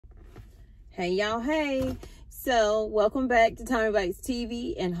Hey y'all, hey. So welcome back to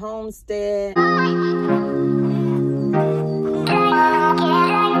TommyBitesTV and Homestead.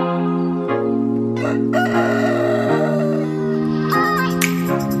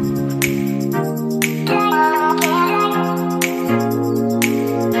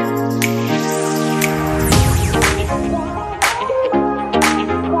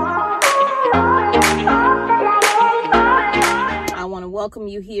 Welcome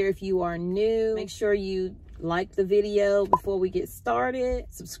you here. If you are new, make sure you like the video before we get started,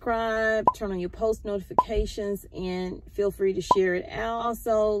 subscribe, turn on your post notifications, and feel free to share it out.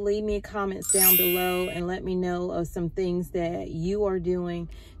 Also, leave me comments down below and let me know of some things that you are doing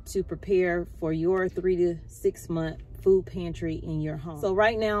to prepare for your 3 to 6 month food pantry in your home. So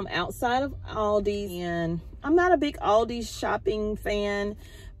right now I'm outside of Aldi, and I'm not a big Aldi shopping fan,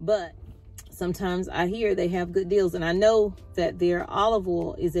 but sometimes I hear they have good deals, and I know that their olive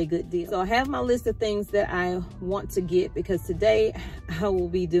oil is a good deal. So I have my list of things that I want to get, because today I will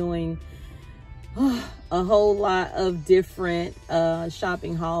be doing a whole lot of different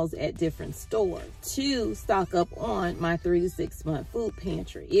shopping hauls at different stores to stock up on my 3 to 6 month food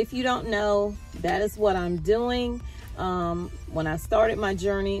pantry. If you don't know, that is what I'm doing. When I started my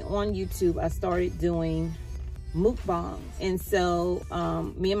journey on YouTube, I started doing mukbangs, and so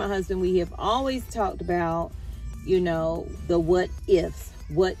me and my husband, we have always talked about, you know, the what ifs.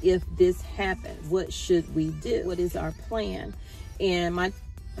 What if this happens? What should we do? What is our plan? And my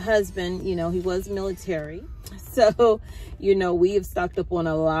husband, you know, he was military, so you know, we have stocked up on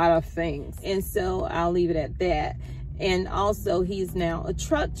a lot of things, and so I'll leave it at that. And also, he's now a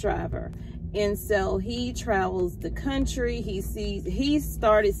truck driver, and so he travels the country. He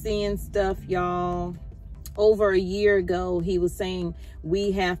started seeing stuff, y'all. Over a year ago, he was saying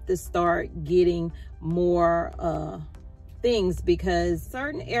we have to start getting more things, because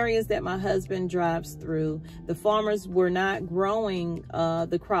certain areas that my husband drives through, the farmers were not growing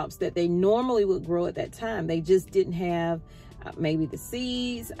the crops that they normally would grow at that time. They just didn't have maybe the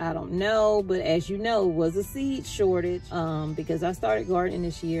seeds, I don't know, but as you know, it was a seed shortage because I started gardening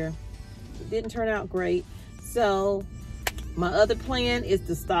this year. It didn't turn out great. So my other plan is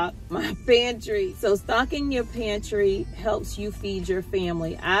to stock my pantry. So stocking your pantry helps you feed your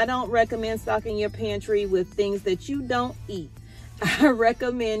family. I don't recommend stocking your pantry with things that you don't eat. I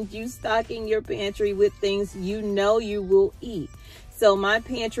recommend you stocking your pantry with things you know you will eat. So my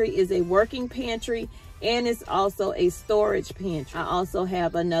pantry is a working pantry, and it's also a storage pantry. I also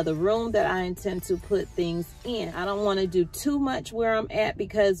have another room that I intend to put things in. I don't want to do too much where I'm at,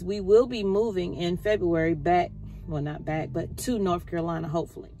 because we will be moving in February back, well, not back, but to North Carolina,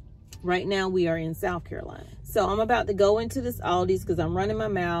 hopefully. Right now we are in South Carolina. So I'm about to go into this Aldi's because I'm running my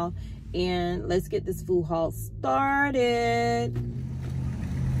mouth, and let's get this food haul started.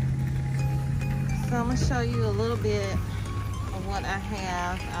 So I'm gonna show you a little bit of what I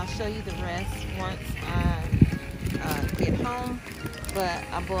have. I'll show you the rest once I get home. But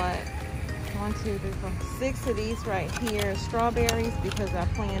I bought 1, 2, 3, 4, 6 of these right here, strawberries, because I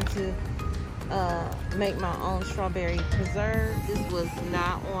plan to make my own strawberry preserve. This was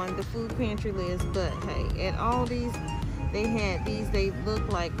not on the food pantry list, but hey, at Aldi's they had these. They look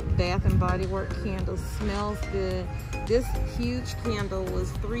like Bath and Body Works candles. Smells good. This huge candle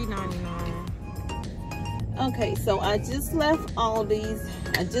was $3.99. Okay, so I just left Aldi's.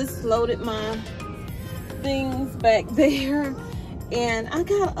 I just loaded my things back there, and I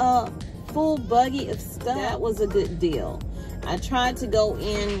got a full buggy of stuff. That was a good deal. I tried to go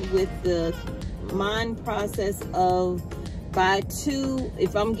in with the mind process of buy 2.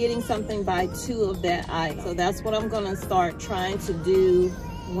 If I'm getting something, buy 2 of that item. So that's what I'm gonna start trying to do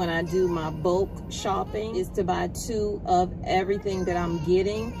when I do my bulk shopping, is to buy 2 of everything that I'm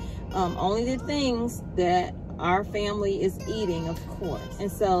getting. Only the things that our family is eating, of course.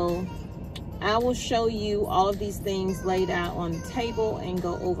 And so I will show you all of these things laid out on the table and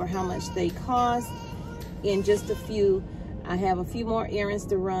go over how much they cost in just a few. I have a few more errands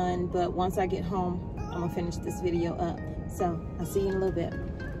to run, but once I get home, I'm gonna finish this video up. So I'll see you in a little bit.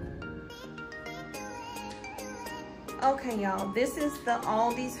 Okay, y'all, this is the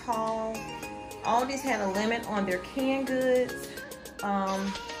Aldi's haul. Aldi's had a limit on their canned goods.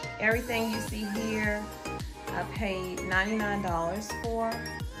 Everything you see here, I paid $99 for,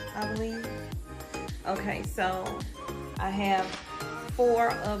 I believe. Okay, so I have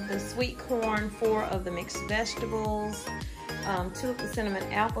 4 of the sweet corn, 4 of the mixed vegetables, 2 of the cinnamon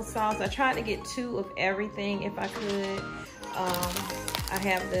applesauce. I tried to get 2 of everything if I could. I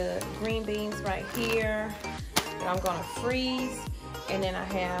have the green beans right here that I'm gonna freeze, and then I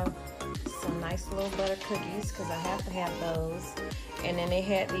have some nice little butter cookies because I have to have those. And then they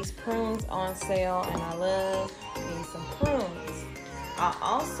had these prunes on sale, and I love me some prunes. I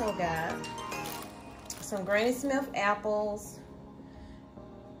also got some Granny Smith apples,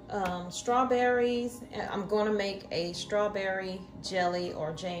 strawberries, and I'm going to make a strawberry jelly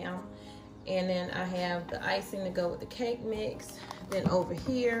or jam. And then I have the icing to go with the cake mix. Then over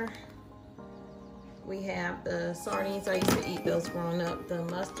here we have the sardines. I used to eat those growing up, the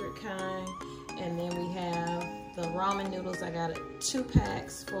mustard kind. And then we have the ramen noodles. I got it 2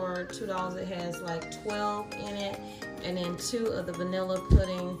 packs for $2. It has like 12 in it. And then 2 of the vanilla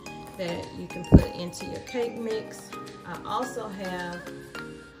pudding that you can put into your cake mix. I also have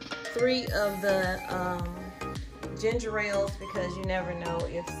 3 of the ginger ales, because you never know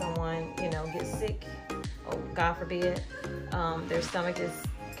if someone, you know, gets sick, oh God forbid, their stomach is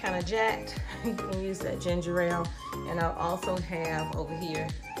kind of jacked. You can use that ginger ale. And I also have over here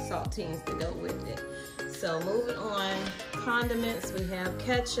saltines to go with it. So moving on, condiments, we have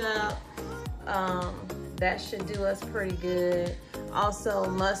ketchup. That should do us pretty good. Also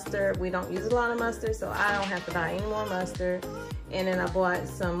mustard, we don't use a lot of mustard, so I don't have to buy any more mustard. And then I bought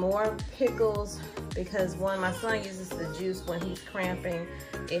some more pickles because one, my son uses the juice when he's cramping.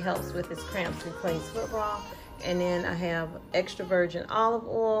 It helps with his cramps when he plays football. And then I have extra virgin olive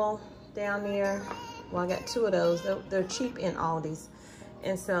oil down there. Well, I got 2 of those. They're cheap in Aldi's.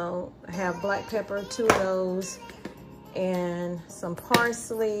 And so I have black pepper, 2 of those, and some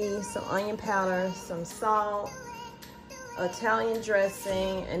parsley, some onion powder, some salt, Italian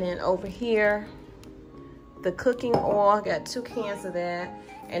dressing, and then over here, the cooking oil. I got 2 cans of that.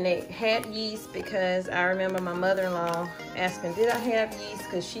 And they had yeast because I remember my mother-in-law asking, did I have yeast?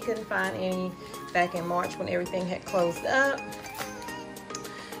 Because she couldn't find any back in March when everything had closed up.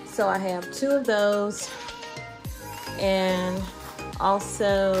 So I have 2 of those. And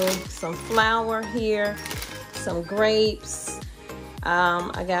also some flour here, some grapes.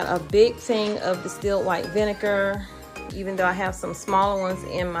 I got a big thing of distilled white vinegar, even though I have some smaller ones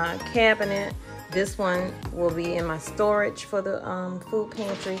in my cabinet. This one will be in my storage for the food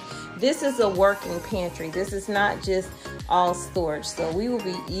pantry. This is a working pantry. This is not just all storage. So we will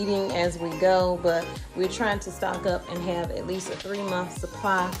be eating as we go, but we're trying to stock up and have at least a 3-month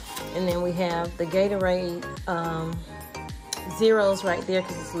supply. And then we have the Gatorade Zeros right there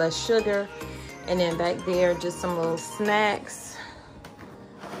because it's less sugar. And then back there, just some little snacks.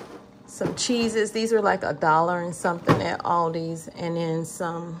 Some cheeses. These are like $1 and something at Aldi's. And then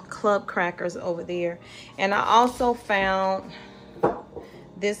some club crackers over there. And I also found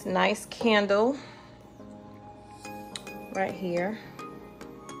this nice candle right here.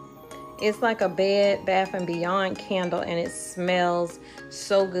 It's like a Bed Bath & Beyond candle, and it smells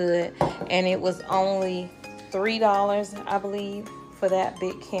so good. And it was only $3, I believe, for that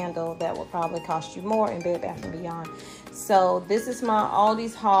big candle. That would probably cost you more in Bed Bath & Beyond. So this is my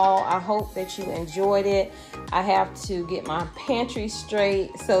Aldi's haul. I hope that you enjoyed it. I have to get my pantry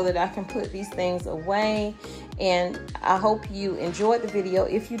straight so that I can put these things away. And I hope you enjoyed the video.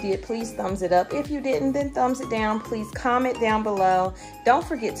 If you did, please thumbs it up. If you didn't, then thumbs it down. Please comment down below. Don't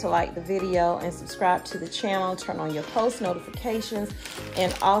forget to like the video and subscribe to the channel. Turn on your post notifications.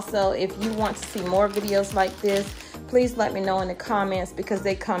 And also, if you want to see more videos like this, please let me know in the comments, because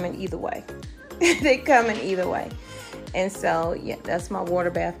they come in either way. They come in either way. And so, yeah, that's my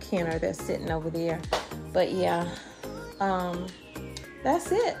water bath canner that's sitting over there. But yeah,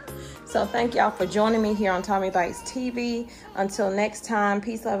 that's it. So thank y'all for joining me here on Tommy Bites TV. Until next time,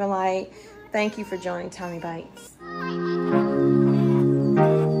 peace, love, and light. Thank you for joining Tommy Bites.